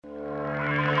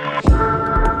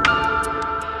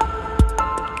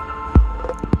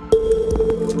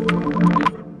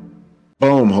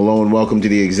hello, and welcome to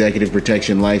the Executive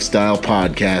Protection Lifestyle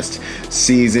Podcast,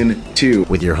 Season 2.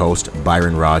 With your host,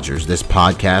 Byron Rogers. This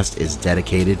podcast is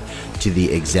dedicated to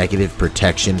the executive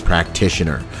protection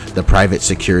practitioner, the private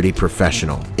security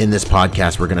professional. In this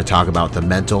podcast, we're going to talk about the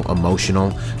mental, emotional,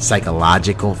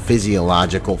 psychological,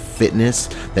 physiological fitness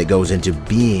that goes into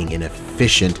being an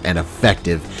efficient and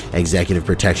effective executive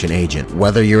protection agent.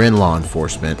 Whether you're in law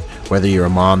enforcement, whether you're a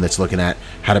mom that's looking at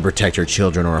how to protect her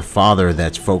children, or a father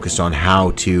that's focused on how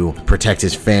to protect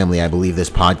his family, I believe this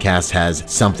podcast has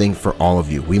something for all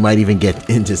of you. We might even get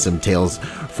into some tales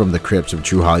from the crypts of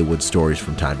true Hollywood stories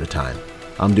from time to time.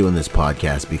 I'm doing this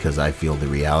podcast because I feel the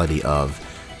reality of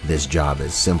this job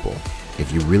is simple.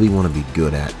 If you really want to be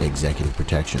good at executive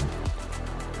protection,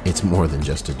 it's more than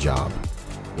just a job.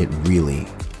 It really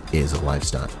is a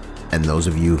lifestyle. And those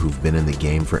of you who've been in the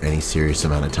game for any serious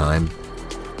amount of time,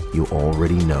 you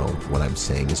already know what I'm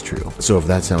saying is true. So if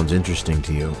that sounds interesting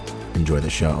to you, enjoy the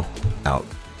show. Out.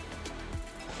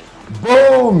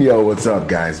 Boom! Yo, what's up,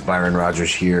 guys? Byron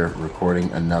Rogers here, recording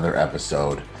another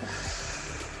episode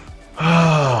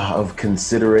of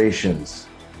Considerations.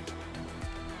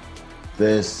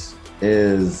 This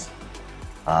is,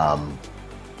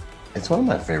 it's one of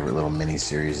my favorite little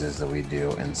mini-series that we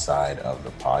do inside of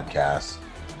the podcast.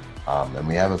 And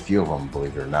we have a few of them,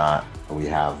 believe it or not. We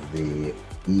have the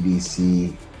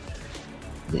EDC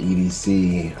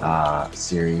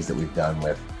series that we've done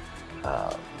with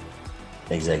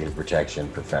executive protection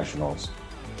professionals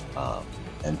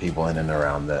and people in and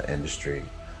around the industry.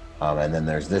 And then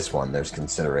there's this one, there's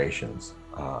Considerations.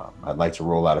 I'd like to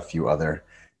roll out a few other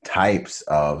types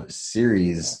of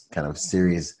series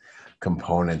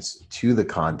components to the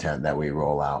content that we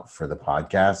roll out for the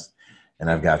podcast. And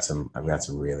I've got some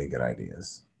really good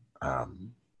ideas. It's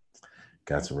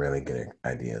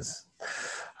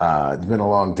been a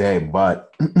long day,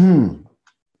 but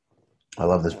I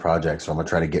love this project, so I'm going to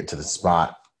try to get to the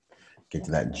spot, get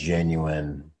to that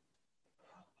genuine,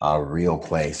 real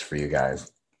place for you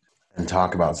guys and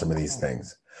talk about some of these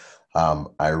things.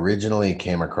 I originally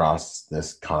came across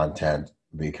this content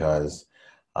because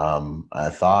I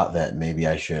thought that maybe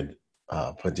I should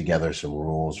put together some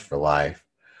rules for life,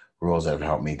 rules that have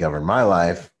helped me govern my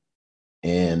life,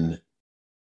 in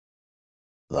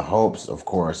the hopes, of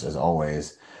course, as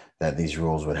always, that these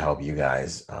rules would help you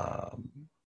guys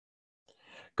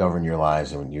govern your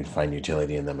lives and you'd find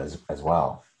utility in them as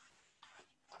well.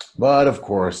 But of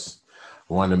course,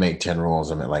 I wanted to make 10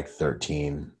 rules. I'm at like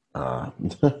 13. So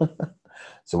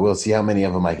we'll see how many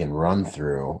of them I can run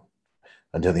through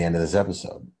until the end of this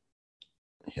episode.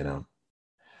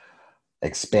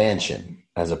 Expansion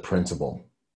as a principle.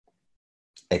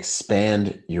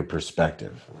 Expand your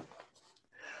perspective.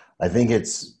 I think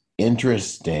it's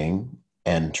interesting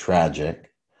and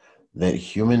tragic that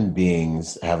human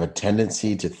beings have a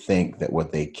tendency to think that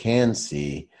what they can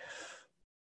see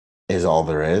is all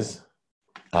there is.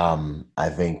 I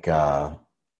think there's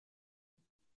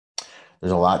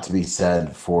a lot to be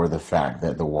said for the fact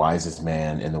that the wisest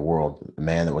man in the world, the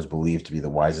man that was believed to be the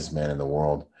wisest man in the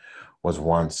world, was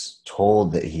once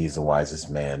told that he's the wisest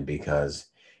man because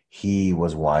he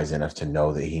was wise enough to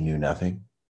know that he knew nothing.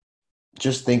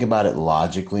 Just think about it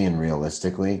logically and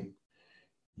realistically.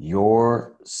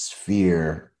 Your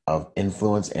sphere of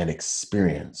influence and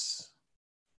experience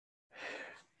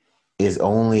is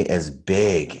only as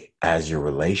big as your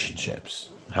relationships.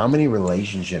 How many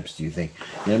relationships do you think?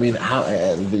 How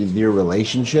your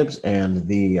relationships and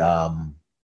the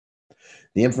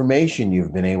information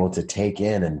you've been able to take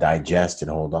in and digest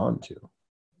and hold on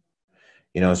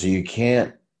to. So you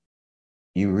can't.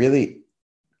 You really.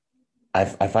 I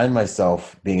find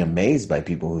myself being amazed by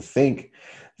people who think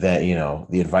that,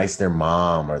 the advice their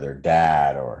mom or their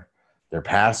dad or their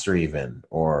pastor even,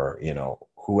 or,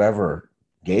 whoever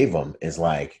gave them is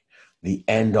like the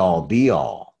end all be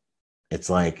all. It's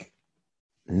like,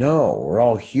 no, we're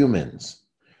all humans.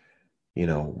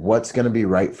 What's going to be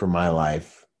right for my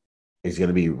life is going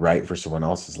to be right for someone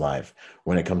else's life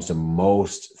when it comes to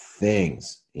most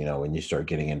things. When you start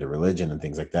getting into religion and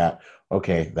things like that,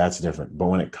 okay, that's different. But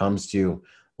when it comes to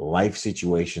life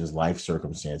situations, life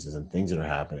circumstances, and things that are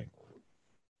happening,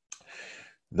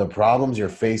 the problems you're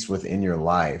faced with in your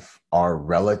life are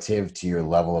relative to your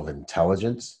level of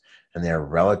intelligence, and they're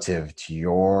relative to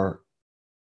your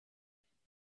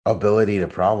ability to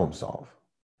problem solve.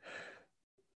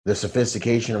 The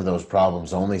sophistication of those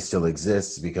problems only still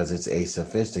exists because it's a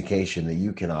sophistication that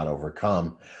you cannot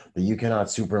overcome, that you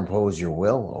cannot superimpose your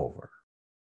will over.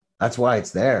 That's why it's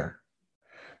there.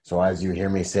 So as you hear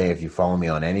me say, if you follow me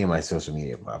on any of my social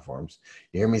media platforms,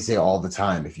 you hear me say all the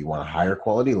time, if you want a higher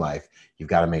quality life, you've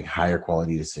got to make higher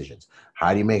quality decisions.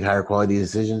 How do you make higher quality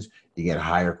decisions? You get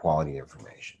higher quality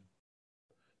information.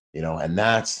 And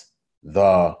that's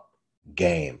the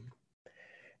game.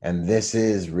 And this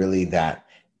is really that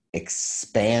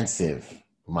expansive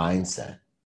mindset.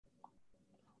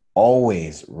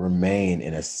 Always remain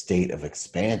in a state of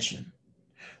expansion.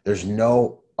 There's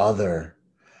no other.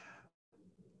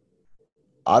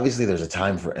 Obviously, there's a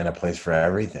time for and a place for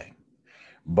everything,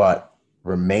 but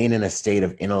remain in a state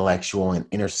of intellectual and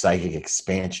inner psychic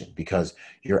expansion, because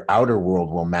your outer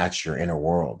world will match your inner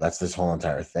world. That's this whole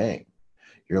entire thing.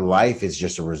 Your life is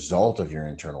just a result of your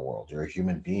internal world. You're a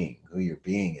human being. Who you're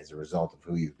being is a result of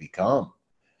who you've become.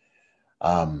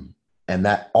 And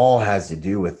that all has to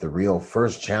do with the real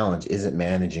first challenge isn't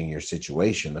managing your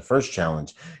situation. The first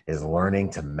challenge is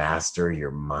learning to master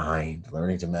your mind,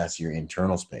 learning to master your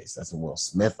internal space. That's a Will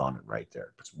Smith on it right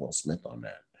there. It's Will Smith on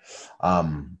that.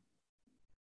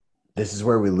 This is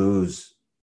where we lose.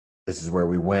 This is where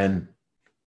we win,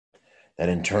 that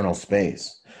internal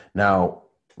space. Now,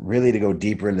 really to go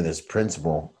deeper into this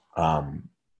principle, I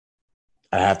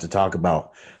have to talk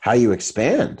about how you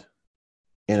expand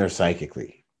inner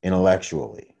psychically,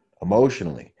 intellectually,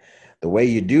 emotionally. The way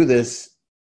you do this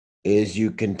is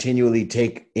you continually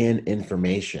take in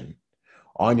information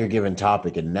on your given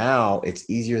topic, and now it's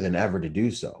easier than ever to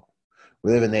do so.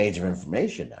 We live in the age of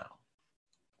information now.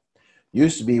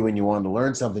 Used to be when you wanted to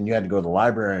learn something, you had to go to the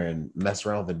library and mess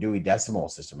around with the Dewey Decimal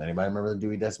System. Anybody remember the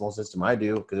Dewey Decimal System? I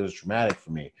do, because it was traumatic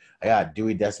for me. I got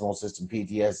Dewey Decimal System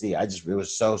PTSD. It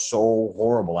was so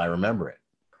horrible. I remember it.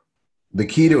 The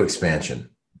key to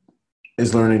expansion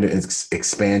is learning to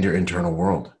expand your internal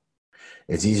world.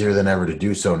 It's easier than ever to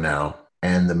do so now.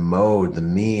 And the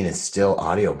mean is still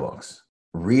audiobooks.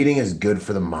 Reading is good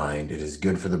for the mind. It is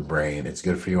good for the brain. It's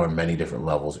good for you on many different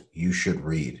levels. You should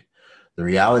read. The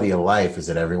reality of life is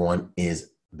that everyone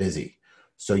is busy.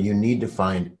 So you need to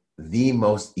find the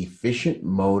most efficient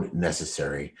mode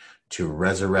necessary to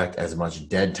resurrect as much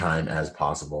dead time as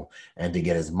possible and to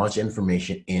get as much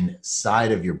information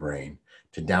inside of your brain,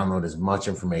 to download as much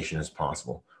information as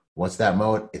possible. What's that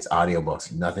mode? It's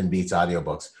audiobooks. Nothing beats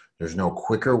audiobooks. There's no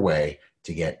quicker way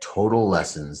to get total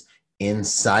lessons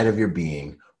inside of your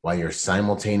being while you're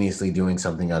simultaneously doing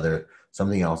something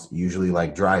else, usually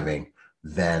like driving,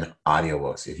 than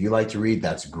audiobooks. If you like to read,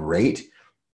 that's great.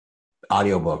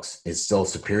 Audiobooks is still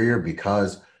superior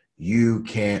because you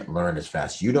can't learn as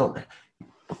fast. I'll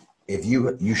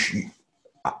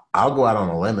go out on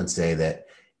a limb and say that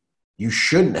you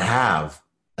shouldn't have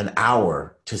an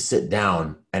hour to sit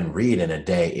down and read in a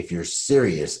day if you're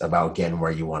serious about getting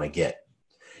where you want to get.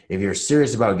 If you're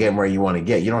serious about getting where you want to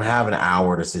get, you don't have an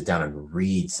hour to sit down and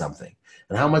read something.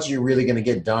 And how much are you really going to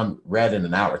get read in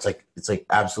an hour? It's like,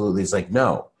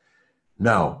 no.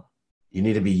 You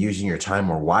need to be using your time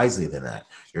more wisely than that.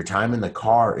 Your time in the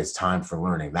car is time for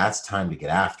learning. That's time to get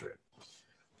after it.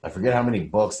 I forget how many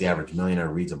books the average millionaire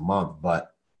reads a month,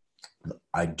 but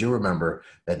I do remember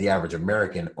that the average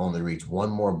American only reads one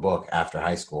more book after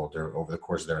high school over the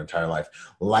course of their entire life.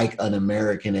 Like an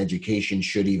American education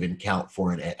should even count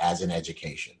for it as an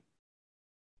education.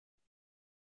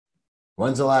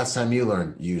 When's the last time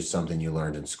you used something you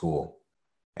learned in school?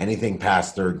 Anything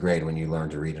past third grade when you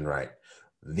learned to read and write?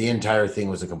 The entire thing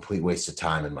was a complete waste of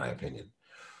time, in my opinion.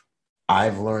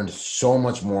 I've learned so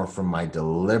much more from my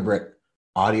deliberate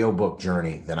audiobook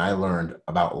journey than I learned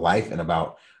about life and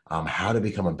about how to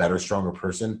become a better, stronger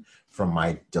person from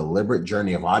my deliberate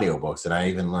journey of audiobooks that I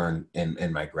even learned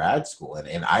in my grad school and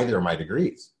in either of my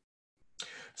degrees.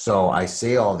 So I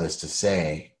say all this to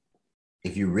say,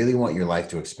 if you really want your life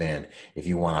to expand, if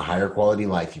you want a higher quality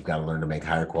life, you've got to learn to make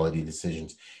higher quality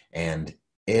decisions. And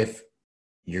if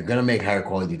you're going to make higher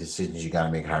quality decisions, you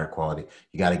got to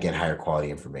get higher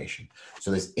quality information. So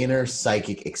this inner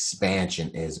psychic expansion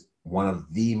is one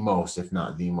of the most, if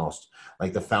not the most,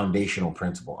 like the foundational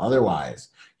principle. Otherwise,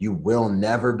 you will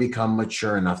never become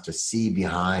mature enough to see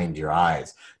behind your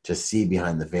eyes, to see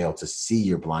behind the veil, to see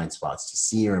your blind spots, to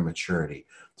see your immaturity,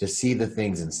 to see the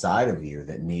things inside of you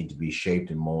that need to be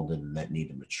shaped and molded and that need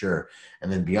to mature.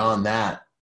 And then beyond that,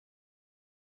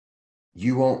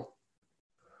 you won't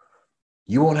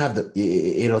have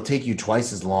it'll take you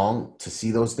twice as long to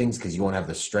see those things because you won't have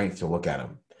the strength to look at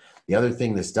them. The other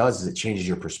thing this does is it changes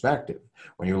your perspective.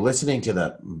 When you're listening to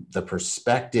the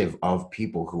perspective of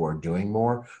people who are doing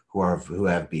more, who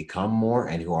have become more,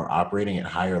 and who are operating at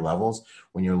higher levels,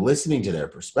 when you're listening to their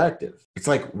perspective, it's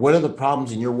like, what do the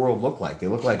problems in your world look like? They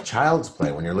look like child's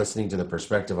play when you're listening to the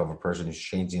perspective of a person who's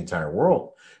changed the entire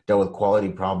world, dealt with quality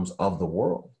problems of the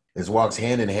world. This walks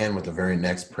hand in hand with the very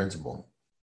next principle.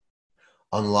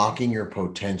 Unlocking your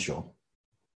potential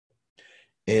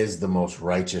is the most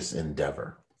righteous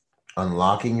endeavor.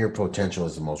 Unlocking your potential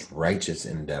is the most righteous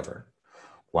endeavor.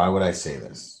 Why would I say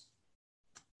this?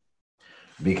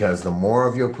 Because the more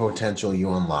of your potential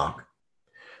you unlock,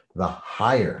 the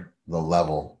higher the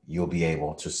level you'll be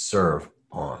able to serve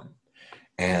on.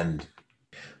 And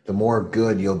the more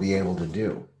good you'll be able to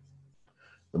do,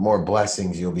 the more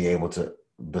blessings you'll be able to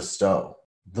bestow,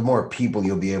 the more people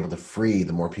you'll be able to free,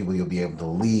 the more people you'll be able to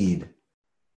lead.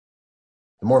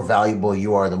 The more valuable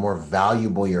you are, the more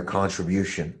valuable your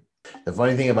contribution. The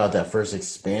funny thing about that first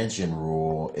expansion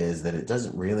rule is that it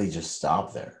doesn't really just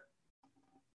stop there.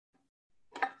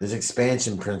 This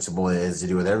expansion principle is to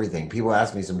do with everything. People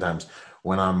ask me sometimes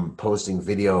when I'm posting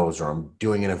videos or I'm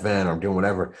doing an event or I'm doing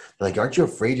whatever, they're like, aren't you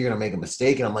afraid you're going to make a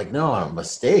mistake? And I'm like, no, I'm a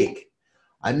mistake.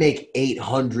 I make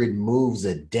 800 moves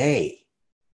a day.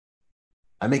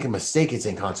 I make a mistake, it's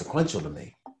inconsequential to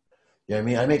me. You know what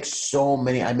I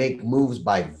mean? I make moves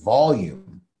by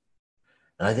volume.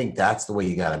 And I think that's the way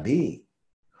you got to be.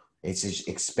 It's just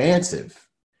expansive.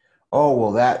 Oh,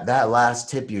 well, that last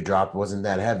tip you dropped wasn't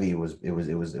that heavy. It was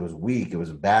weak. It was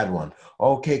a bad one.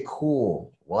 Okay,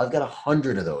 cool. Well, I've got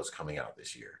 100 of those coming out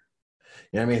this year.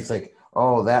 You know what I mean? It's like,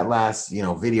 oh, that last,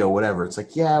 video, whatever. It's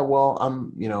like, yeah, well,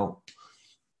 I'm,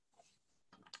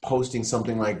 posting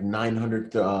something like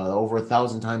 900 over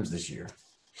 1,000 times this year.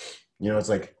 It's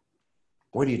like,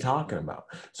 what are you talking about?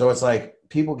 So it's like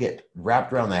people get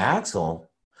wrapped around the axle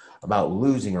about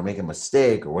losing or making a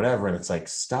mistake or whatever. And it's like,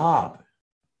 stop.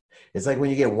 It's like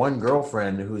when you get one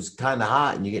girlfriend who's kind of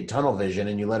hot and you get tunnel vision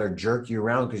and you let her jerk you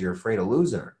around because you're afraid of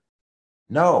losing her.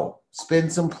 No, spin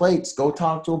some plates. Go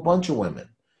talk to a bunch of women.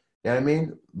 You know what I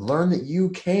mean? Learn that you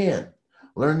can.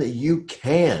 Learn that you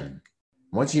can.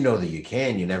 Once you know that you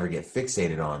can, you never get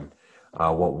fixated on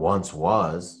what once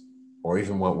was or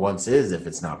even what once is if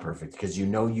it's not perfect, because you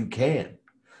know you can. And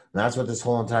that's what this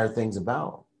whole entire thing's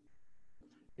about.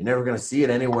 You're never going to see it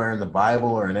anywhere in the Bible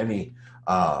or in any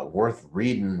worth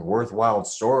reading, worthwhile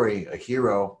story, a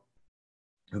hero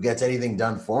who gets anything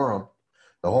done for him.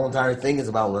 The whole entire thing is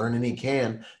about learning he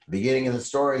can. The beginning of the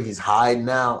story, he's hiding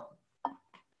out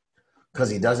because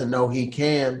he doesn't know he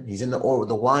can. He's in the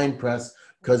wine press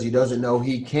because he doesn't know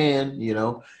he can.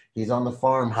 He's on the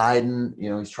farm hiding.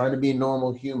 He's trying to be a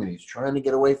normal human. He's trying to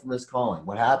get away from his calling.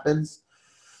 What happens?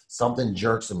 Something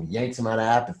jerks him, yanks him out of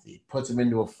apathy, puts him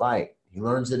into a fight. He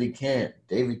learns that he can't.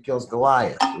 David kills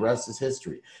Goliath. The rest is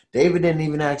history. David didn't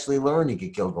even actually learn he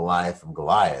could kill Goliath from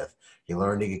Goliath. He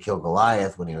learned he could kill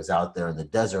Goliath when he was out there in the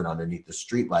desert underneath the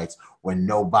streetlights when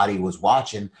nobody was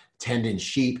watching, tending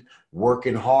sheep,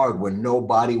 working hard when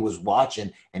nobody was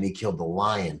watching, and he killed the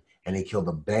lion and he killed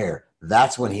the bear.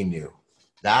 That's when he knew.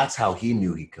 That's how he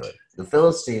knew he could. The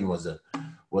Philistine was the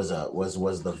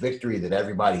victory that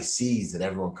everybody sees, that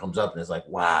everyone comes up and is like,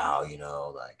 wow,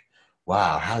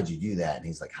 wow, how'd you do that? And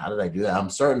he's like, how did I do that?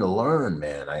 I'm starting to learn,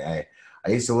 man. I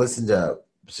used to listen to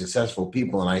successful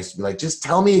people and I used to be like, just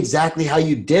tell me exactly how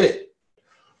you did it.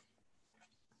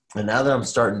 And now that I'm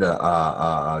starting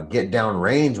to get down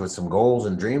range with some goals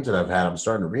and dreams that I've had, I'm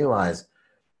starting to realize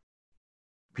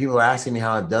people are asking me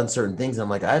how I've done certain things. And I'm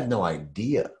like, I have no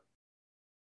idea.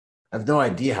 I have no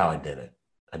idea how I did it.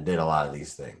 I did a lot of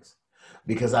these things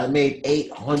because I made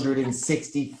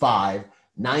 865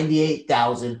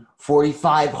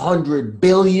 98,4,500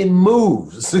 billion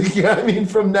moves. You know what I mean?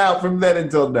 From then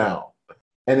until now.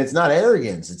 And it's not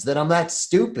arrogance. It's that I'm that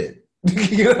stupid.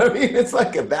 You know what I mean? It's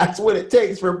like, that's what it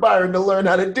takes for Byron to learn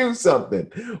how to do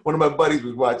something. One of my buddies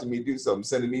was watching me do something,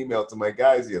 sent an email to my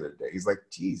guys the other day. He's like,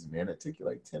 geez, man, it took you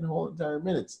like 10 whole entire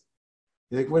minutes.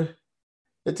 He's like, what?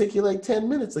 It took you like 10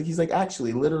 minutes. Like, he's like,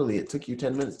 actually, literally, it took you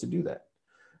 10 minutes to do that.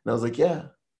 And I was like, yeah,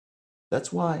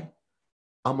 that's why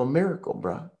I'm a miracle,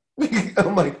 bro.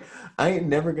 I'm like, I ain't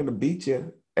never going to beat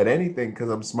you at anything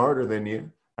because I'm smarter than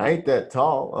you. I ain't that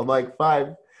tall. I'm like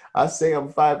I say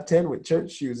I'm 5'10" with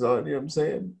church shoes on. You know what I'm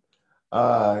saying?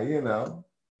 I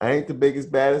ain't the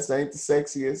biggest, baddest. I ain't the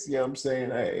sexiest. You know what I'm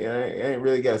saying? I ain't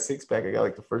really got a six pack. I got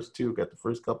like the first two, got the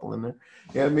first couple in there.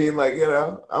 You know what I mean? Like,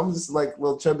 I'm just like a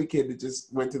little chubby kid that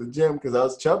just went to the gym because I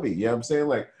was chubby. You know what I'm saying?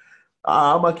 Like,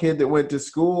 I'm a kid that went to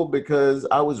school because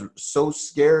I was so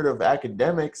scared of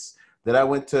academics that I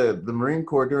went to the Marine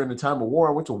Corps during the time of war.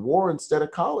 I went to war instead of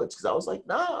college because I was like,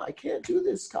 nah, I can't do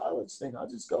this college thing.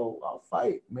 I'll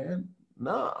fight, man.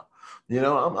 Nah.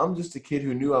 I'm just a kid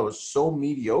who knew I was so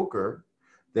mediocre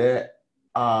that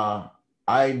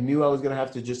I knew I was going to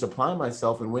have to just apply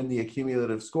myself and win the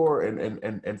accumulative score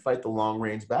and fight the long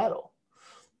range battle.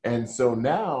 And so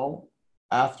now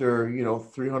after,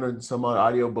 300 and some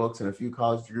odd audiobooks and a few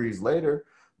college degrees later,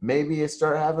 maybe you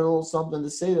start having a little something to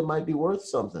say that might be worth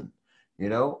something.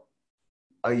 You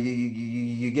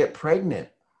get pregnant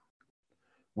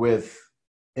with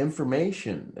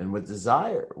information and with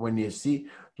desire when you see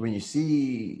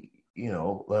that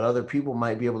other people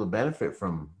might be able to benefit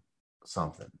from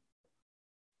something.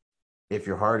 If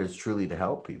your heart is truly to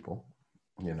help people,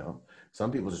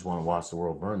 some people just want to watch the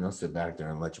world burn. They'll sit back there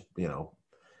and let you,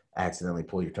 accidentally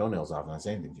pull your toenails off and not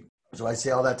say anything to you. So I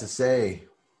say all that to say,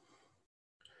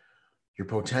 your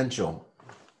potential.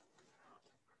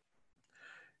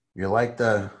 You're like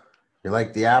the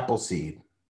apple seed.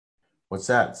 What's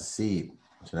that? It's a seed.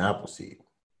 It's an apple seed.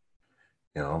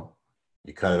 You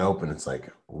cut it open. It's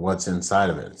like, what's inside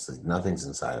of it? It's like nothing's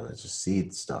inside of it. It's just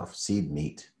seed stuff, seed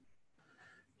meat.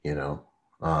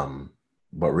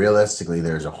 But realistically,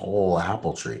 there's a whole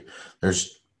apple tree.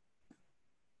 There's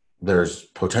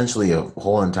potentially a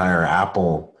whole entire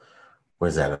apple. What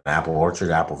is that? An apple orchard,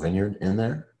 apple vineyard in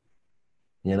there?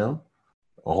 A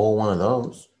whole one of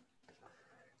those.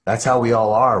 That's how we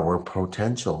all are. We're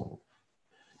potential.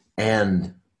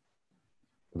 And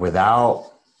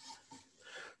without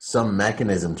some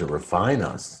mechanism to refine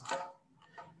us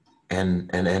and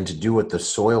to do what the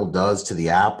soil does to the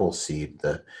apple seed,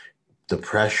 the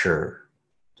pressure,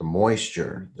 the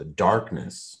moisture, the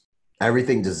darkness,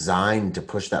 everything designed to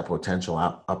push that potential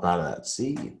up out of that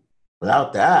seed.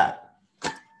 Without that,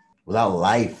 without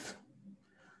life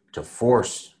to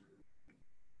force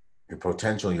your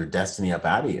potential, your destiny up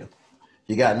out of you,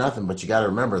 you got nothing. But you got to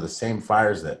remember, the same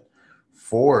fires that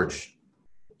forge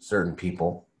certain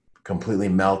people completely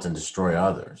melt and destroy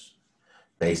others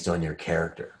based on your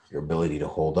character, your ability to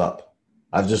hold up.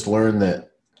 I've just learned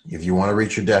that if you want to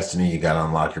reach your destiny, you got to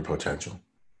unlock your potential.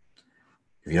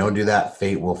 If you don't do that,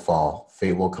 fate will fall.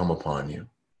 Fate will come upon you.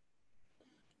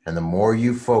 And the more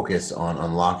you focus on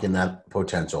unlocking that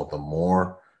potential, the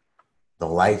more the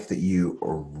life that you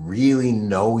really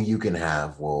know you can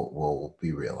have will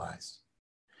be realized.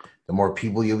 The more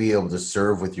people you'll be able to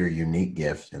serve with your unique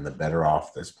gift, and the better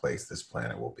off this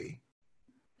planet will be.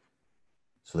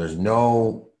 So there's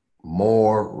no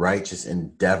more righteous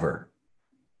endeavor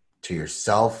to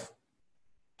yourself,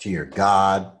 to your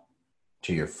God,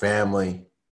 to your family,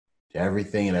 to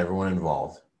everything and everyone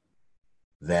involved,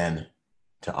 than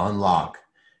to unlock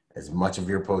as much of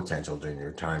your potential during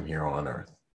your time here on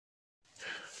earth.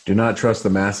 Do not trust the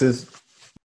masses.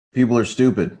 People are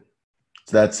stupid.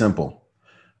 It's that simple.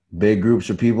 Big groups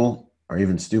of people are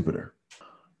even stupider.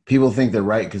 People think they're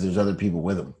right because there's other people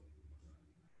with them.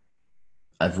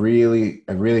 I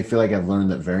really feel like I've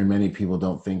learned that very many people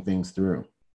don't think things through.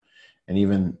 And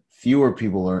even fewer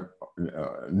people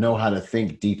know how to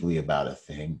think deeply about a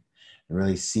thing and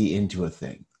really see into a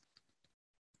thing.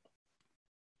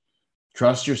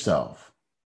 Trust yourself.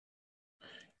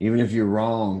 Even if you're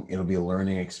wrong, it'll be a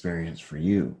learning experience for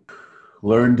you.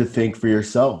 Learn to think for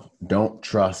yourself. Don't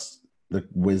trust the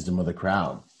wisdom of the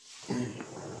crowd.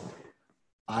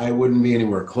 I wouldn't be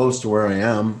anywhere close to where I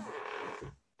am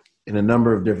in a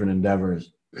number of different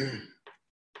endeavors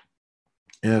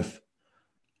if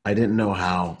I didn't know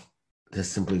how to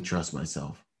simply trust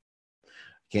myself.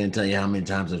 I can't tell you how many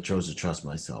times I've chosen to trust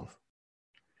myself.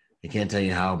 I can't tell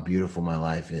you how beautiful my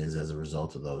life is as a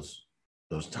result of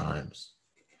those times.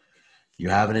 You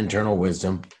have an internal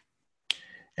wisdom,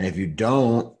 and if you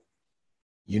don't,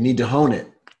 you need to hone it.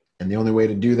 And the only way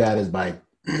to do that is by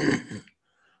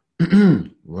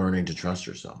learning to trust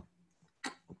yourself.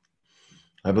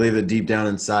 I believe that deep down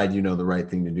inside, you know the right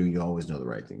thing to do. You always know the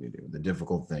right thing to do. The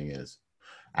difficult thing is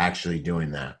actually doing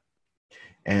that.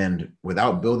 And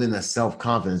without building that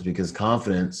self-confidence, because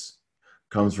confidence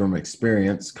comes from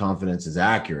experience, confidence is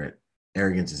accurate,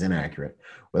 arrogance is inaccurate.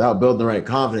 Without building the right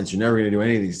confidence, you're never going to do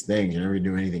any of these things. You're never going to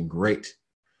do anything great.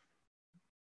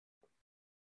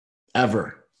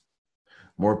 Ever.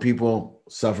 More people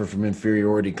suffer from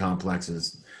inferiority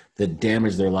complexes that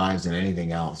damage their lives than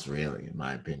anything else, really, in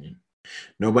my opinion.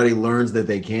 Nobody learns that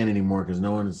they can anymore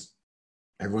because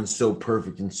everyone's so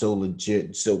perfect and so legit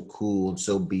and so cool and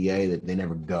so BA that they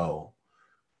never go,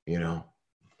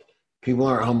 People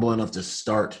aren't humble enough to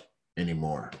start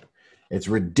anymore. It's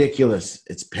ridiculous.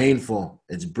 It's painful.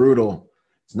 It's brutal.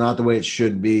 It's not the way it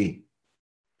should be.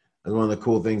 That's one of the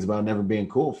cool things about never being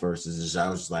cool first is just, I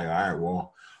was just like, all right,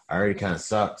 well, I already kind of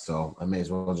suck, so I may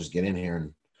as well just get in here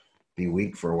and be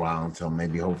weak for a while until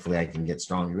maybe hopefully I can get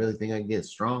strong. You really think I can get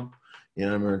strong? I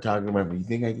remember talking about, but you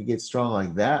think I could get strong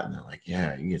like that? And they're like,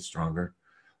 yeah, you get stronger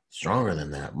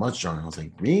than that, much stronger. I was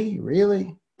like, me?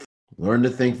 Really? Learn to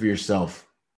think for yourself.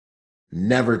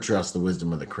 Never trust the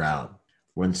wisdom of the crowd.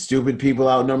 When stupid people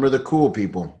outnumber the cool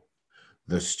people,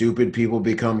 The stupid people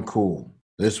become cool.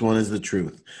 This one is the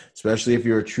truth, especially if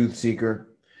you're a truth seeker.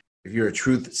 If you're a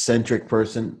truth-centric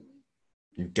person,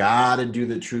 you've got to do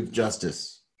the truth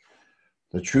justice.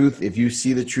 The truth, if you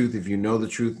see the truth, if you know the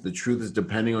truth is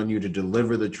depending on you to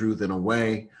deliver the truth in a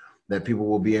way that people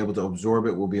will be able to absorb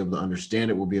it, will be able to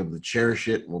understand it, will be able to cherish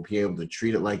it, will be able to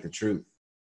treat it like the truth.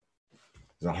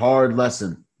 It's a hard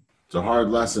lesson. It's a hard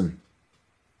lesson.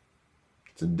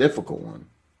 It's a difficult one.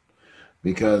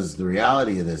 Because the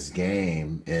reality of this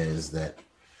game is that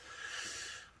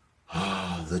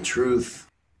the truth,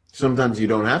 sometimes you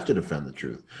don't have to defend the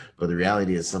truth, but the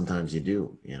reality is sometimes you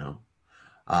do, you know.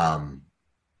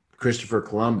 Christopher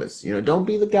Columbus, you know, don't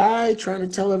be the guy trying to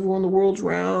tell everyone the world's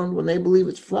round when they believe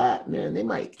it's flat, man. They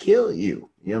might kill you.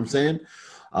 You know what I'm saying?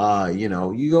 You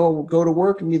know, you go to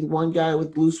work and be the one guy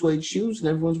with blue suede shoes and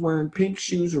everyone's wearing pink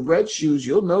shoes or red shoes.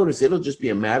 You'll notice it'll just be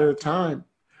a matter of time.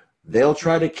 They'll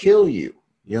try to kill you.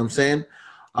 You know what I'm saying?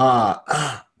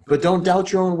 But don't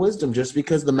doubt your own wisdom just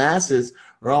because the masses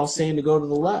are all saying to go to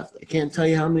the left. I can't tell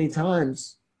you how many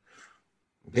times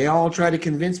they all tried to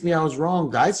convince me I was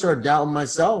wrong. I started doubting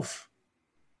myself.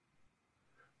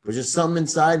 But just something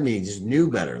inside me just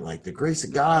knew better, like the grace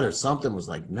of God or something was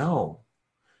like, no,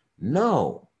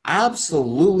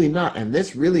 absolutely not. And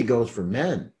this really goes for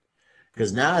men.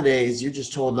 Because nowadays you're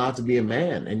just told not to be a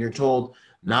man, and you're told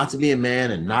not to be a man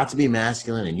and not to be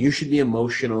masculine, and you should be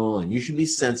emotional and you should be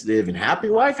sensitive and happy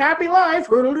wife, happy life,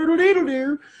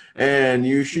 and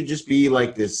you should just be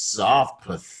like this soft,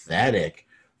 pathetic,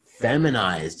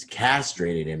 feminized,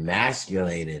 castrated,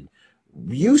 emasculated,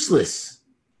 useless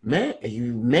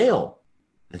male.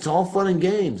 It's all fun and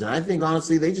games. And I think,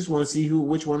 honestly, they just want to see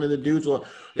which one of the dudes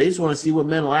they just want to see what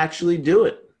men will actually do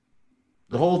it.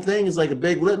 The whole thing is like a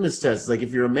big litmus test. It's like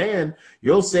if you're a man,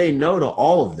 you'll say no to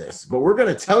all of this. But we're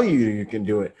going to tell you can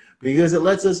do it because it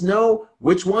lets us know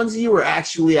which ones of you are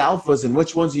actually alphas and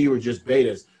which ones of you are just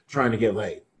betas trying to get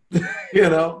laid. You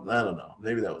know? I don't know.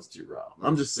 Maybe that was too raw.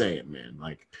 I'm just saying, man.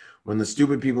 Like, when the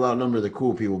stupid people outnumber the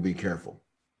cool people, be careful.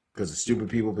 Because the stupid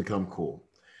people become cool.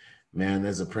 Man,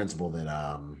 there's a principle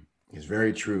that is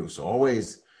very true. So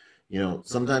always, you know,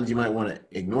 sometimes you might want to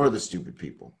ignore the stupid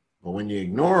people. But when you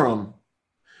ignore them,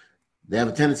 they have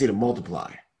a tendency to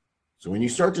multiply. So when you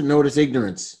start to notice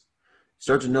ignorance,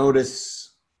 start to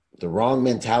notice the wrong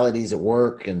mentalities at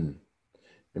work and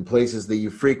in places that you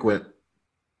frequent,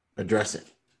 address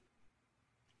it.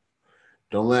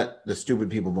 Don't let the stupid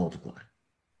people multiply.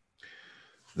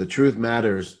 The truth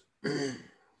matters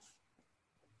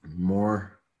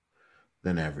more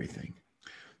than everything.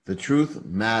 The truth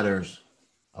matters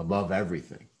above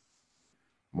everything,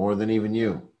 more than even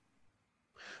you.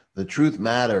 The truth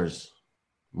matters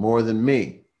more than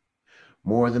me,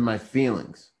 more than my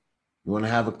feelings. You want to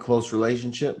have a close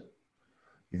relationship?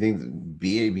 You think,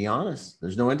 be honest.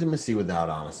 There's no intimacy without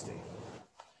honesty.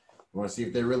 You want to see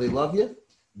if they really love you?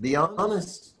 Be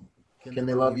honest. Can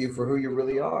they love you for who you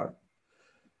really are?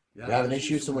 You have an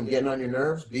issue, someone getting on your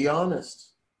nerves? Be honest.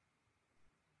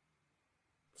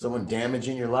 Someone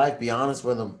damaging your life? Be honest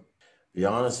with them. Be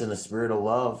honest in a spirit of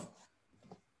love.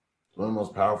 It's one of the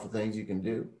most powerful things you can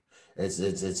do. It's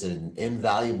an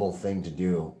invaluable thing to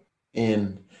do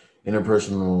in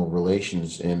interpersonal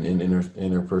relations and in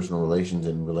interpersonal relations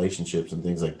and relationships and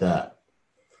things like that.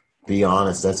 Be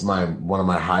honest. That's one of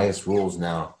my highest rules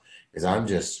now, is I'm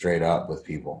just straight up with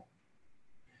people.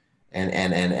 And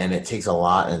it takes a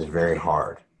lot and it's very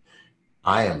hard.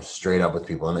 I am straight up with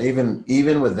people. And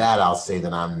even with that, I'll say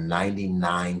that I'm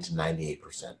 99 to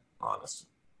 98% honest,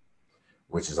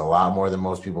 which is a lot more than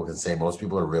most people can say. Most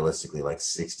people are realistically like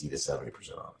 60 to 70%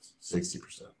 honest,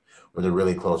 60%. Where their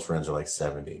really close friends are like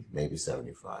 70, maybe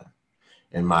 75.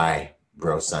 In my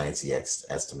bro sciencey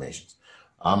estimations.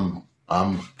 I'm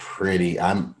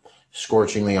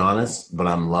scorchingly honest, but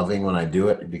I'm loving when I do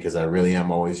it because I really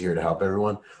am always here to help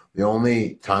everyone. The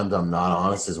only times I'm not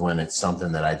honest is when it's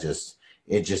something that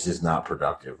it just is not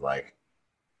productive. Like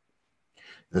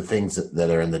the things that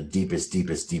are in the deepest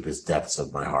depths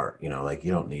of my heart, you know, like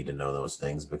you don't need to know those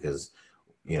things because,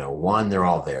 you know, one, they're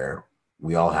all there.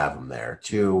 We all have them there.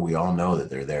 Two, we all know that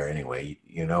they're there anyway.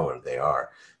 You know what they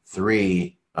are.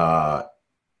 Three,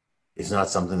 it's not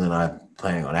something that I'm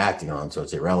planning on acting on, so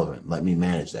it's irrelevant. Let me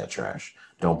manage that trash.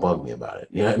 Don't bug me about it.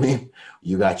 You know what I mean?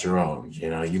 You got your own, you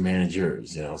know, you manage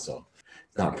yours, you know, so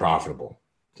it's not profitable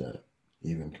to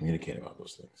even communicate about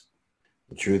those things.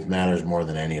 The truth matters more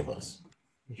than any of us.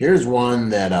 Here's one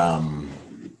that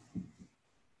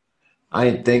I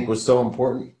didn't think was so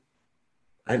important.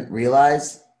 I didn't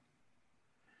realize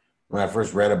when I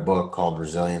first read a book called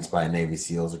Resilience by a Navy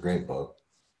SEAL. It's a great book.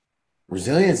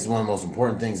 Resilience is one of the most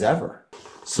important things ever.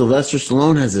 Sylvester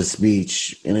Stallone has a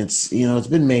speech, and it's, it's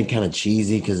been made kind of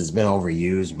cheesy because it's been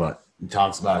overused, but he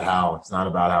talks about how it's not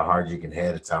about how hard you can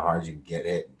hit, it's how hard you can get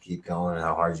hit and keep going, and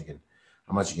how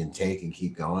much you can take and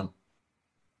keep going.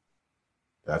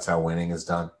 That's how winning is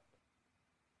done.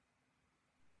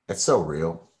 It's so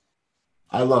real.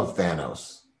 I love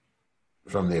Thanos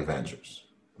from the Avengers.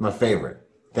 My favorite.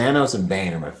 Thanos and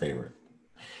Bane are my favorite.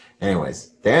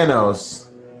 Anyways, Thanos,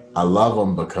 I love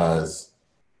him because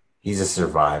he's a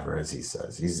survivor, as he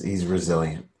says. He's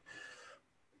resilient.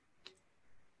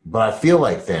 But I feel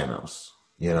like Thanos,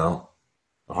 the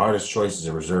hardest choices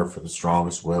are reserved for the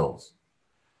strongest wills.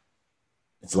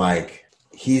 It's like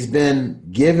he's been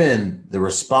given the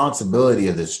responsibility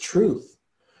of this truth,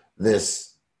 this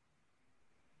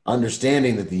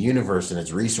understanding that the universe and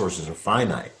its resources are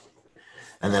finite,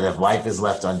 and that if life is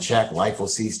left unchecked, life will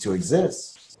cease to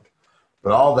exist.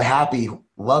 But all the happy,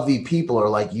 lovey people are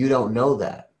like, you don't know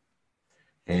that.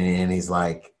 And he's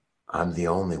like, I'm the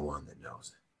only one that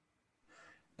knows it.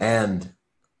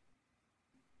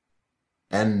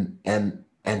 And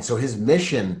so his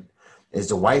mission is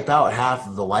to wipe out half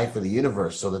of the life of the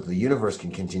universe so that the universe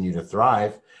can continue to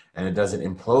thrive and it doesn't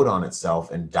implode on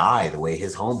itself and die the way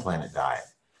his home planet died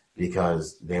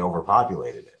because they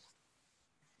overpopulated it.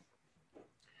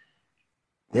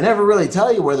 They never really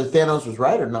tell you whether Thanos was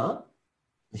right or not.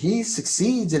 He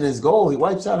succeeds in his goal. He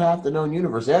wipes out half the known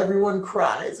universe. Everyone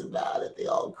cries about it. They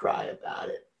all cry about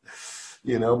it.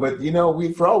 But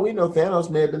for all we know, Thanos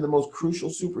may have been the most crucial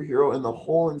superhero in the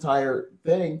whole entire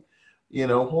thing,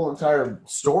 whole entire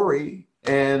story.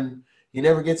 And he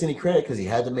never gets any credit because he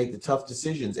had to make the tough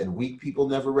decisions. And weak people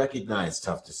never recognize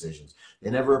tough decisions. They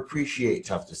never appreciate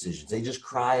tough decisions. They just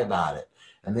cry about it.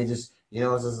 And they just,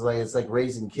 it's like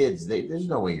raising kids. There's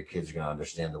no way your kids are going to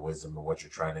understand the wisdom of what you're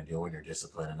trying to do when you're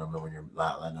disciplining them and when you're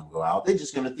not letting them go out. They're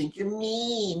just going to think you're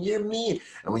mean.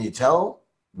 And when you tell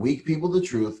weak people the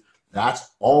truth,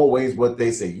 that's always what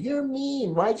they say. You're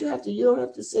mean. You don't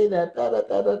have to say that.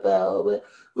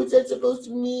 What's that supposed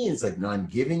to mean? It's like, no, I'm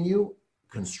giving you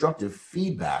constructive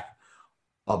feedback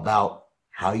about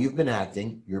how you've been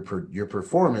acting, your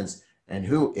performance, and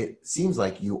who it seems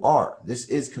like you are. This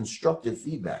is constructive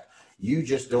feedback. You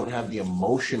just don't have the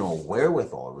emotional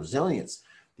wherewithal, resilience,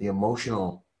 the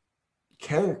emotional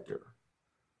character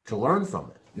to learn from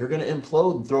it. You're going to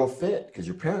implode and throw a fit because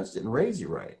your parents didn't raise you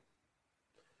right.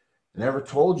 They never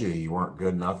told you weren't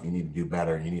good enough, you need to do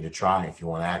better, and you need to try if you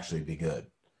want to actually be good.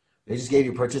 They just gave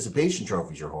you participation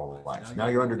trophies your whole life. Now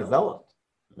you're underdeveloped.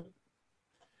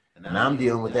 And I'm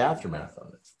dealing with the aftermath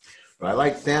of it. But I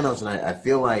like Thanos, and I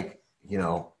feel like,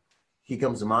 he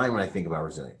comes to mind when I think about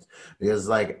resilience. Because,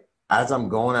 as I'm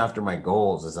going after my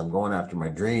goals, as I'm going after my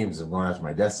dreams, I'm going after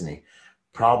my destiny,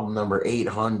 problem number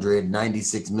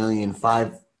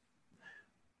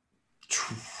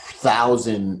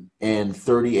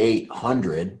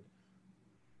 899,538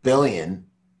 billion,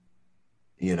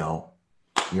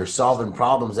 you're solving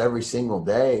problems every single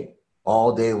day,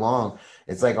 all day long.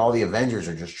 It's like all the Avengers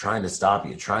are just trying to stop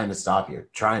you.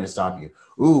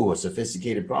 Ooh, a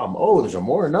sophisticated problem. Oh, there's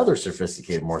another more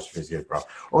sophisticated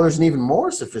problem. Oh, there's an even more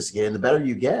sophisticated, and the better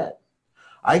you get.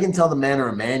 I can tell the manner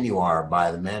of man you are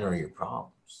by the manner of your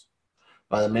problems,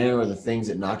 by the manner of the things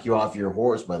that knock you off your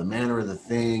horse, by the manner of the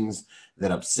things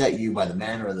that upset you, by the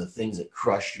manner of the things that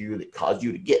crush you, that cause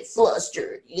you to get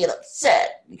flustered, you get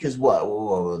upset because what?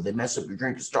 Whoa, they mess up your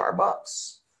drink at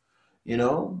Starbucks.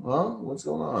 What's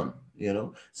going on?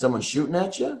 Someone shooting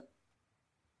at you,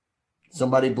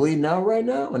 somebody bleeding out right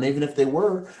now. And even if they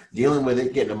were dealing with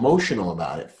it, getting emotional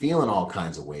about it, feeling all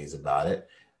kinds of ways about it,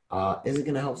 isn't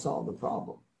going to help solve the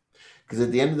problem. Because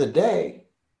at the end of the day,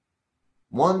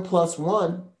 1 +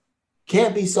 1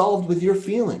 can't be solved with your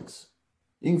feelings.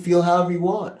 You can feel however you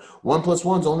want. 1 +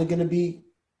 1 is only going to be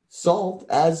solved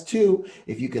as 2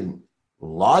 if you can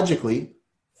logically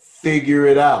figure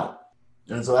it out.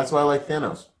 And so that's why I like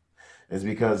Thanos, is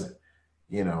because,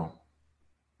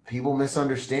 people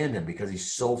misunderstand him because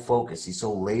he's so focused. He's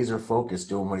so laser focused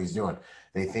doing what he's doing.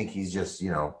 They think he's just,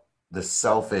 the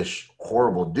selfish,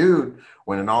 horrible dude,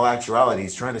 when in all actuality,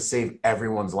 he's trying to save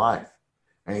everyone's life.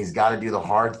 And he's got to do the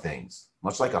hard things,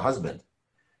 much like a husband.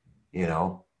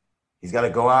 He's got to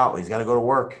go out. He's got to go to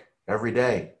work every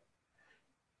day.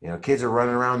 Kids are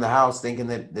running around the house thinking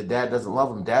that the dad doesn't love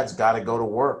them. Dad's got to go to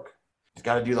work. He's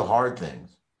got to do the hard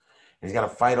things. He's got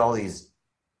to fight all these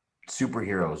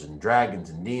superheroes and dragons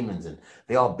and demons, and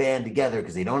they all band together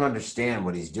because they don't understand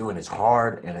what he's doing is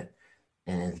hard, and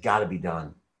it's got to be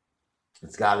done.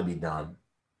 It's got to be done.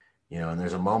 And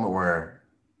there's a moment where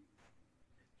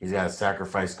he's got to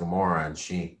sacrifice Gamora, and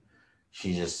she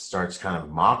just starts kind of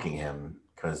mocking him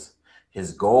because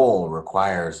his goal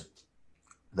requires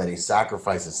that he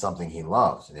sacrifices something he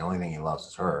loves. And the only thing he loves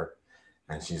is her.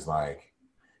 And she's like,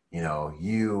 you know,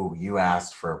 you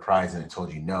asked for a prize and it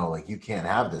told you no, like you can't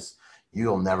have this.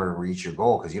 You'll never reach your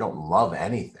goal because you don't love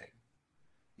anything.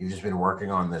 You've just been working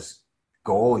on this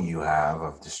goal you have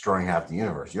of destroying half the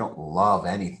universe. You don't love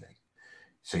anything.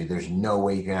 So there's no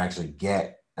way you can actually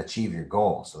achieve your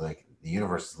goal. So like the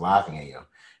universe is laughing at you.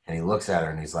 And he looks at her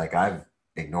and he's like, I've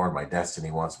ignored my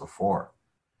destiny once before,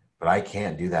 but I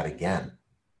can't do that again.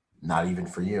 Not even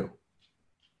for you.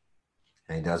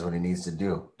 And he does what he needs to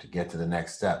do to get to the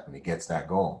next step, and he gets that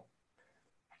goal.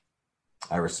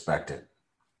 I respect it,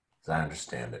 because I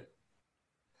understand it.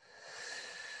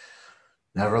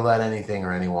 Never let anything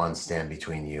or anyone stand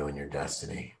between you and your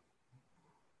destiny.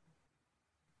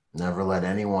 Never let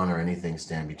anyone or anything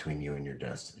stand between you and your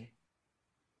destiny.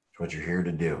 It's what you're here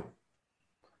to do.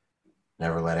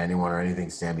 Never let anyone or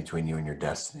anything stand between you and your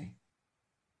destiny.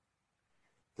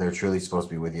 If they're truly supposed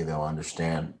to be with you, they'll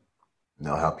understand, and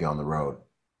they'll help you on the road.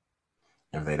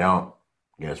 If they don't,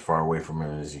 get as far away from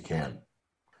it as you can.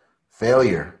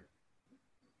 Failure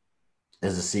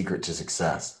is the secret to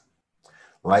success.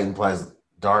 Light implies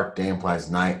dark, day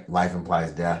implies night, life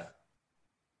implies death.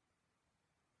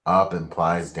 Up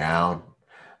implies down,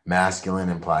 masculine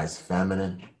implies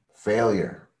feminine.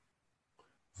 Failure.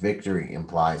 Victory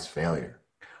implies failure.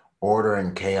 Order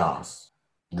and chaos.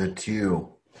 The two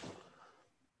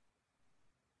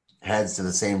heads to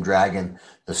the same dragon,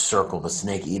 the circle, the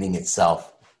snake eating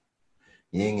itself.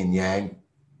 Yin and yang.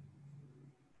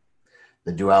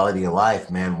 The duality of life,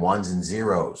 man, ones and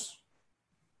zeros.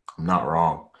 I'm not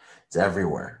wrong. It's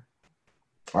everywhere.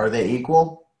 Are they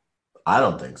equal? I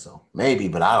don't think so. Maybe,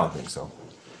 but I don't think so.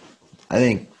 I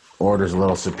think order's a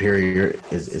little superior,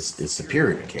 is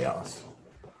superior to chaos.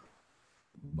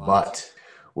 But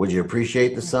would you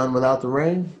appreciate the sun without the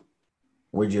rain?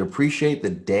 Would you appreciate the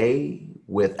day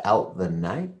without the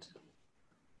night?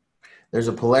 There's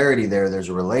a polarity there. There's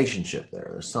a relationship there.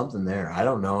 There's something there. I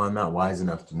don't know. I'm not wise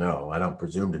enough to know. I don't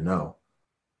presume to know.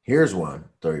 Here's one,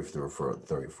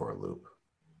 34 loop.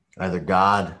 Either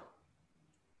God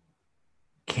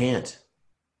can't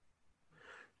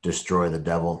destroy the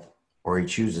devil or he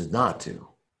chooses not to.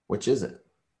 Which is it?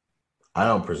 I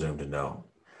don't presume to know.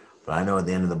 But I know at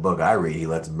the end of the book I read, he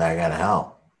lets them back out of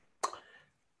hell.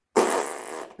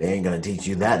 They ain't going to teach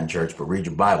you that in church, but read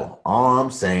your Bible. All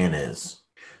I'm saying is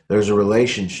there's a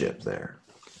relationship there.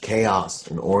 Chaos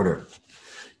and order.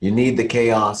 You need the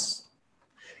chaos.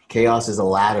 Chaos is a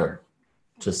ladder.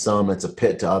 To some, it's a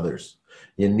pit to others.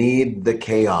 You need the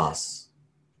chaos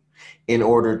in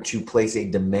order to place a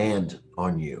demand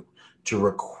on you, to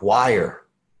require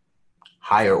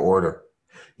higher order.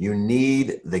 You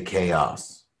need the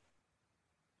chaos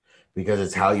because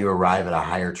it's how you arrive at a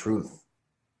higher truth.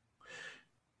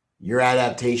 Your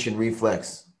adaptation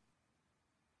reflex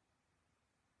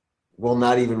will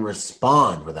not even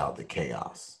respond without the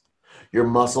chaos. Your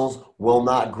muscles will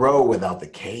not grow without the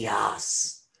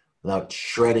chaos, without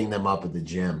shredding them up at the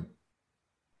gym.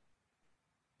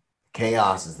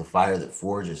 Chaos is the fire that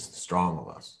forges the strong of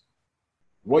us.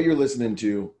 What you're listening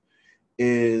to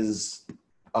is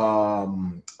a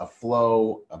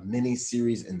flow, a mini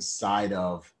series inside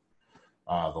of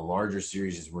the larger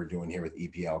series we're doing here with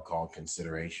EPL called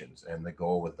Considerations. And the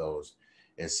goal with those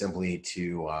is simply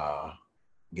to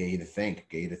get you to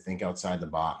think outside the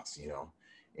box, you know,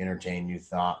 entertain new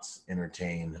thoughts,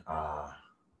 entertain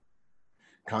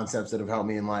concepts that have helped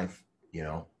me in life. You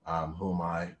know, who am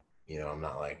I? You know, I'm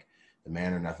not like the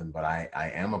man or nothing, but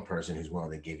I am a person who's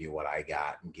willing to give you what I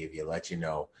got and let you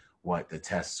know what the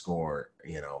test score,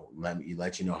 you know,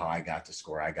 let you know how I got to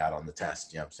score I got on the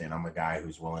test. You know what I'm saying? I'm a guy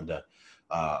who's willing to,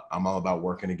 I'm all about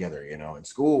working together. You know, in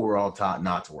school, we're all taught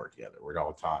not to work together. We're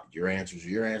all taught your answers are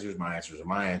your answers, my answers are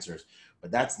my answers,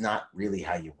 but that's not really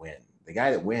how you win. The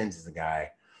guy that wins is the guy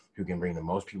who can bring the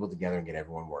most people together and get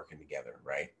everyone working together,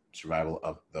 right? Survival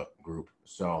of the group.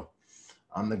 So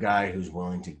I'm the guy who's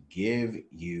willing to give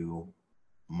you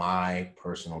my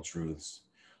personal truths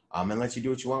and let you do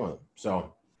what you want with them.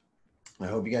 So I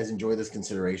hope you guys enjoy this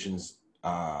Considerations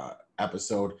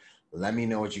episode. Let me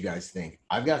know what you guys think.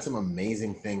 I've got some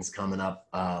amazing things coming up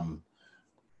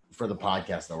for the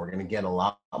podcast, though. We're going to get a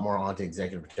lot more onto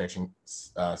executive protection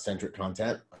centric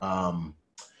content.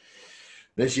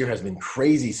 This year has been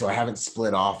crazy, so I haven't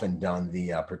split off and done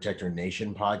the Protector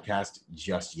Nation podcast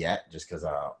just yet, just because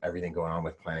everything going on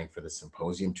with planning for the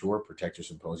symposium tour, Protector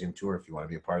Symposium Tour. If you want to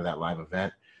be a part of that live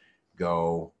event,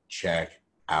 go check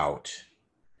out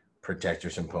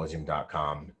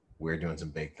protectorsymposium.com. we're doing some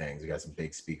big things. We got some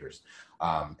big speakers,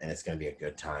 and it's going to be a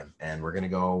good time. And we're going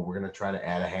to try to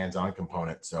add a hands-on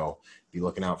component. So be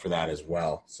looking out for that as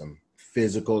well. Some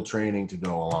physical training to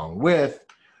go along with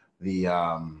the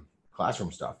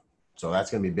classroom stuff. So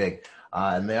that's going to be big.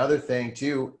 And the other thing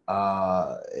too,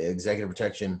 Executive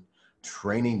Protection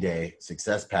Training Day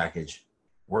Success Package.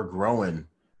 We're growing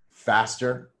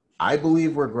faster. I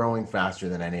believe we're growing faster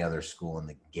than any other school in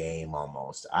the game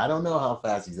almost. I don't know how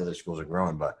fast these other schools are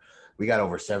growing, but we got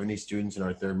over 70 students in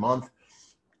our third month.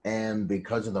 And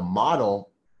because of the model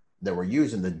that we're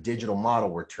using, the digital model,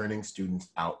 we're turning students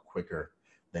out quicker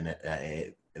than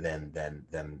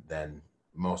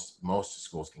most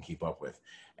schools can keep up with.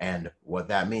 And what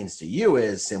that means to you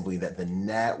is simply that the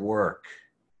network,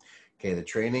 okay, the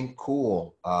training,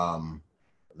 cool.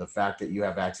 The fact that you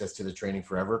have access to the training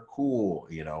forever, cool.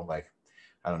 You know, like,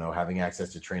 I don't know, having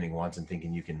access to training once and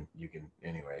thinking you can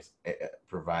anyways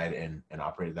provide and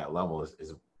operate at that level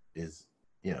is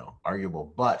you know,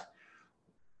 arguable. But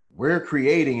we're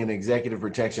creating an executive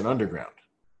protection underground.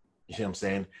 You see what I'm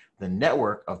saying? The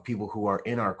network of people who are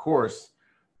in our course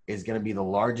is going to be the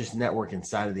largest network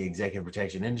inside of the executive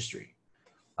protection industry.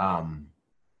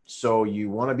 So you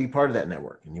want to be part of that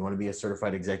network, and you want to be a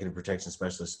certified executive protection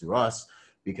specialist through us,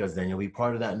 because then you'll be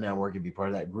part of that network, you'll be part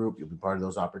of that group, you'll be part of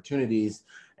those opportunities.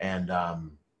 And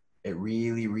it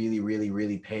really, really, really,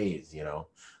 really pays, you know.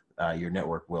 Your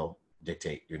network will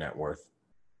dictate your net worth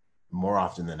more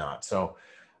often than not. So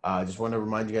I just want to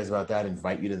remind you guys about that,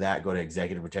 invite you to that. Go to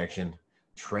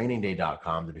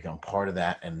executiveprotectiontrainingday.com to become part of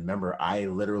that. And remember, I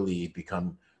literally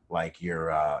become like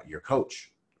your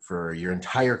coach for your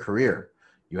entire career.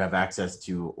 You have access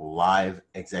to live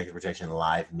executive protection,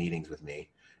 live meetings with me.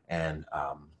 And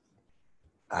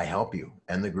I help you,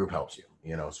 and the group helps you,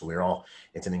 you know, so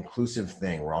it's an inclusive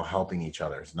thing. We're all helping each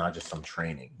other. It's not just some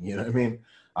training, you know what I mean?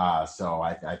 So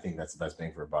I think that's the best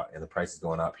bang for a buck. And the price is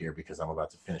going up here because I'm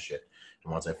about to finish it.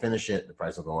 And once I finish it, the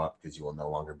price will go up because you will no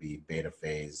longer be beta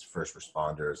phase, first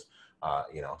responders,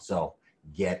 you know, so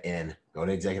get in, go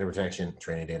to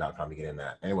executiveprotectiontrainingday.com to get in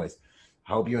that. Anyways,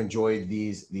 I hope you enjoyed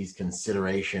these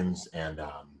considerations, and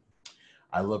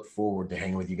I look forward to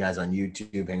hanging with you guys on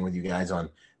YouTube, hanging with you guys on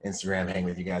Instagram, hanging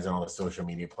with you guys on all the social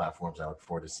media platforms. I look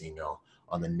forward to seeing y'all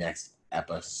on the next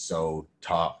episode.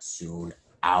 Talk soon.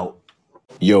 Out.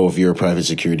 Yo, if you're a private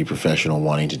security professional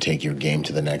wanting to take your game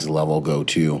to the next level, go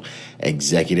to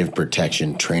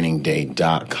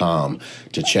executiveprotectiontrainingday.com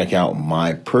to check out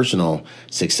my personal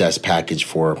success package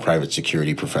for private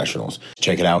security professionals.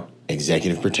 Check it out,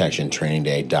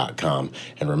 executiveprotectiontrainingday.com.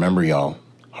 And remember, y'all,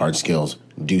 hard skills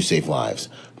do save lives,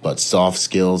 but soft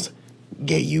skills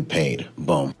get you paid.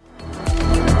 Boom.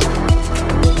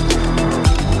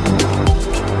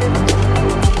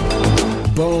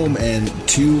 Boom. And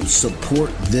to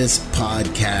support this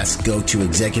podcast, go to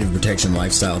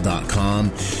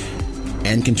executiveprotectionlifestyle.com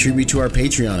and contribute to our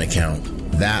Patreon account.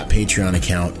 That Patreon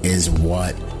account is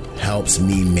what helps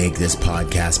me make this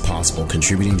podcast possible,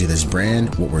 contributing to this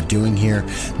brand, what we're doing here,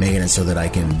 making it so that I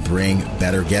can bring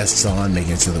better guests on,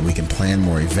 making it so that we can plan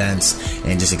more events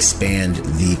and just expand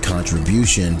the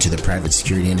contribution to the private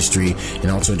security industry,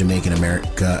 and also to making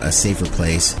America a safer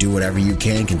place. Do whatever you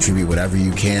can, contribute whatever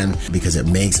you can, because it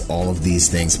makes all of these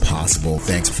things possible.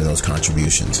 Thanks for those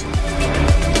contributions.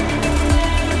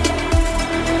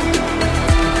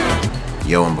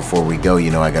 Yo, and before we go, you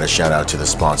know, I got a shout out to the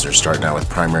sponsors, starting out with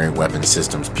Primary Weapon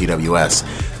Systems, PWS.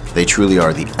 They truly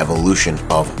are the evolution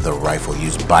of the rifle.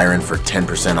 Use Byron for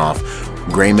 10% off.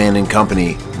 Grayman &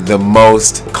 Company, the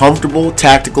most comfortable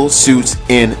tactical suits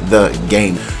in the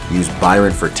game. Use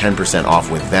Byron for 10% off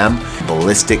with them.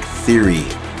 Ballistic Theory.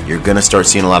 You're going to start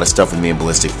seeing a lot of stuff with me in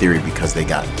Ballistic Theory because they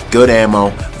got good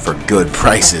ammo for good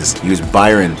prices. Use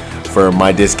Byron for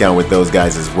my discount with those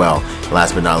guys as well.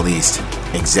 Last but not least,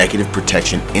 Executive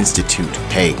Protection Institute.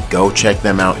 Hey, go check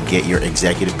them out and get your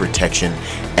executive protection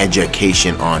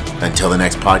education on. Until the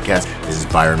next podcast, this is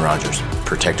Byron Rogers,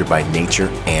 protector by nature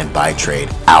and by trade.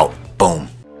 Out. Boom.